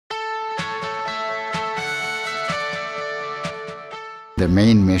The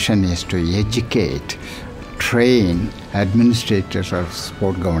main mission is to educate, train administrators of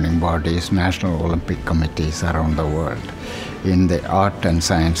sport governing bodies, national Olympic committees around the world in the art and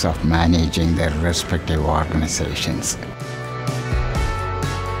science of managing their respective organizations.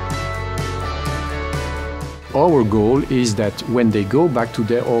 Our goal is that when they go back to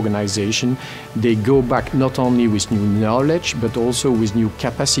their organization, they go back not only with new knowledge, but also with new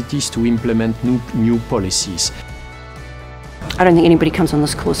capacities to implement new policies. I don't think anybody comes on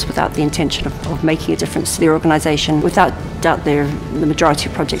this course without the intention of making a difference to their organisation. Without doubt, the majority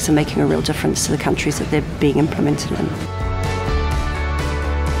of projects are making a real difference to the countries that they're being implemented in.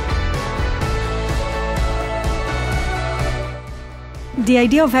 The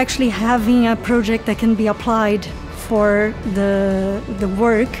idea of actually having a project that can be applied for the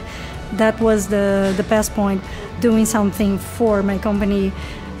work, that was the best point. Doing something for my company,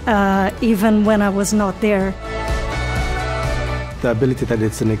 even when I was not there. The ability that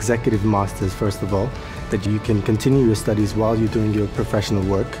it's an executive master's, first of all, that you can continue your studies while you're doing your professional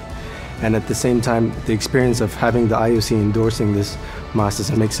work. And at the same time, the experience of having the IOC endorsing this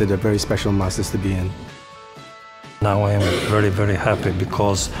master's makes it a very special master's to be in. Now I am very, very happy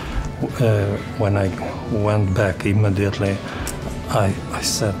because when I went back immediately, I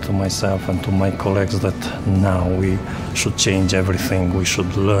said to myself and to my colleagues that now we should change everything, we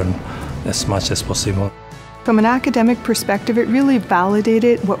should learn as much as possible. From an academic perspective, it really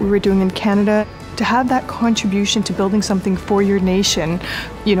validated what we were doing in Canada. To have that contribution to building something for your nation,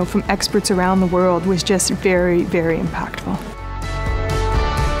 from experts around the world was just very, very impactful.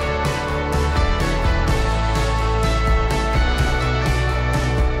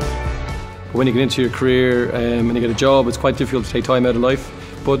 When you get into your career and you get a job, it's quite difficult to take time out of life.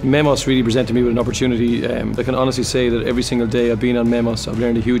 But MEMOS really presented me with an opportunity. I can honestly say that every single day I've been on MEMOS, I've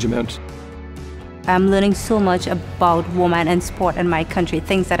learned a huge amount. I'm learning so much about women and sport in my country,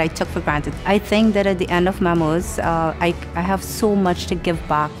 things that I took for granted. I think that at the end of MEMOS, I have so much to give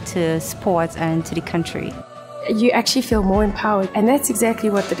back to sports and to the country. You actually feel more empowered, and that's exactly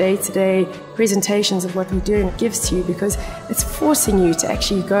what the day-to-day presentations of what we're doing gives to you, because it's forcing you to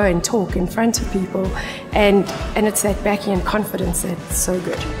actually go and talk in front of people, and it's that backing and confidence that's so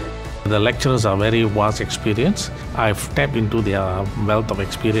good. The lecturers are very vast experience. I've tapped into their wealth of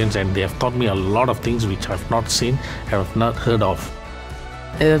experience, and they have taught me a lot of things which I've not seen, have not heard of.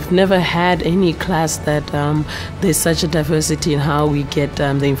 I've never had any class that there's such a diversity in how we get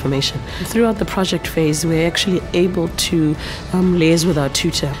the information. Throughout the project phase, we're actually able to liaise with our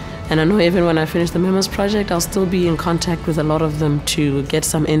tutor. And I know even when I finish the MEMOS project, I'll still be in contact with a lot of them to get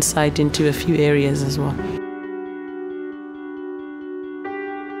some insight into a few areas as well.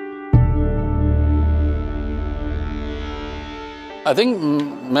 I think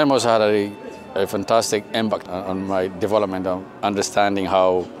MEMOS had a fantastic impact on my development of understanding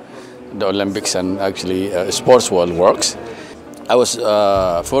how the Olympics and actually sports world works. I was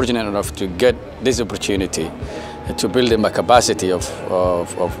fortunate enough to get this opportunity to build my capacity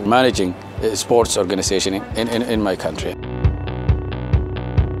of managing a sports organization in my country.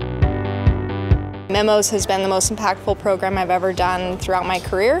 MEMOS has been the most impactful program I've ever done throughout my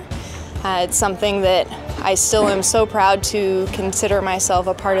career. It's something that I still am so proud to consider myself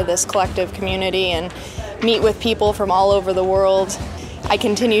a part of this collective community and meet with people from all over the world. I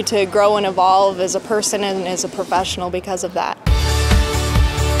continue to grow and evolve as a person and as a professional because of that.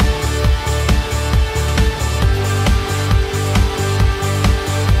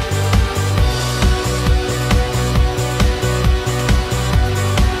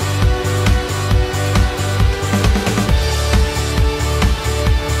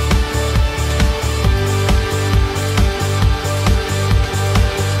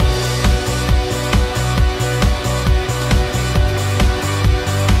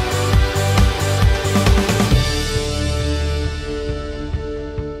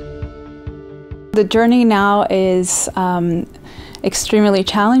 The journey now is extremely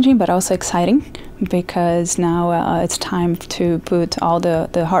challenging but also exciting, because now it's time to put all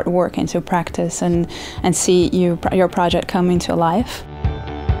the hard work into practice and see your project come into life.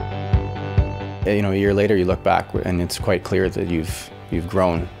 A year later you look back and it's quite clear that you've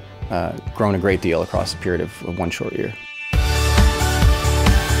grown a great deal across the period of one short year.